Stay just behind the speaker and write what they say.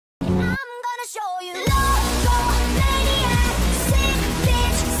you. Loco, maniac, sick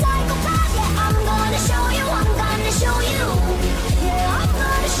bitch, psychopath. Yeah, I'm gonna show you. I'm gonna show you. Yeah, I'm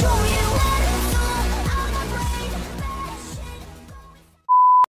gonna show you. Let it fall out my brain. Bad shit.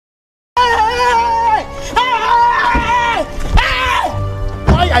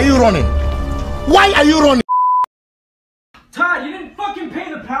 Why are you running? Why are you running? Todd, you didn't fucking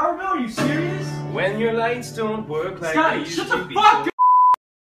pay the power bill? Are you serious? When your lights don't work like Scotty, they used shut to the be. fuck up!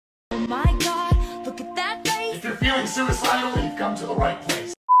 Oh my god, look at that face. If you're feeling suicidal, you've come to the right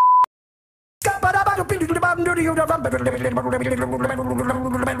place.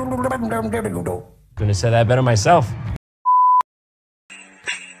 Couldn't have said that better myself.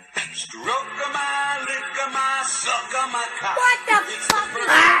 What the fuck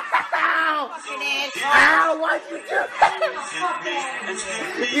is Ow, why'd you do that?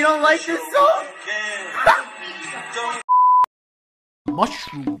 You don't like this song?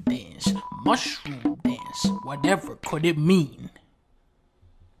 Mushroom dance, whatever could it mean?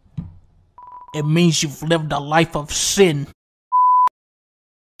 It means you've lived a life of sin.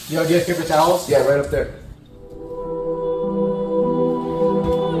 Yo, do you have paper towels? Yeah, right up there.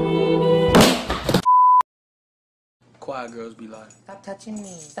 Quiet girls be like, Stop touching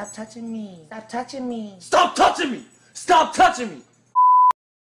me. Stop touching me. Stop touching me. stop touching me! Stop touching me!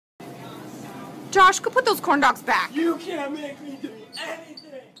 Josh, go put those corn dogs back. You can't make me do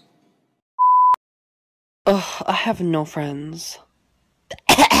anything! Ugh, I have no friends.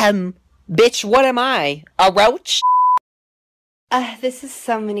 Bitch, what am I? A roach? This is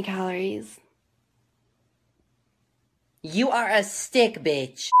so many calories. You are a stick,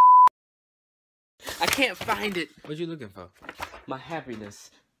 bitch. I can't find it. What you looking for? My happiness.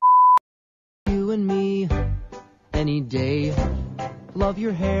 You and me, any day. Love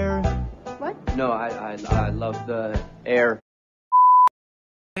your hair. What? No, I love the air.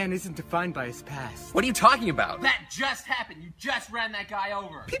 Man isn't defined by his past. What are you talking about? That just happened. You just ran that guy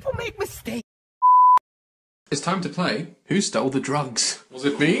over. People make mistakes. It's time to play. Who stole the drugs? Was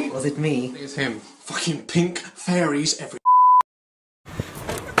it me? Was it me? I think it's him. Fucking pink fairies every.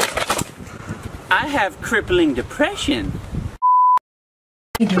 I have crippling depression.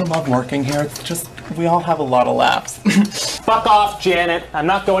 I do love working here. It's just, we all have a lot of laughs. Fuck off, Janet. I'm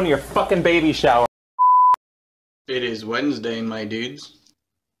not going to your fucking baby shower. It is Wednesday, my dudes.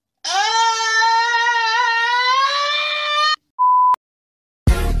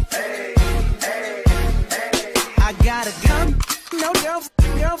 I got a gun. No girls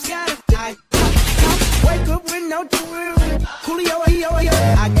got it. I wake up with no Julio.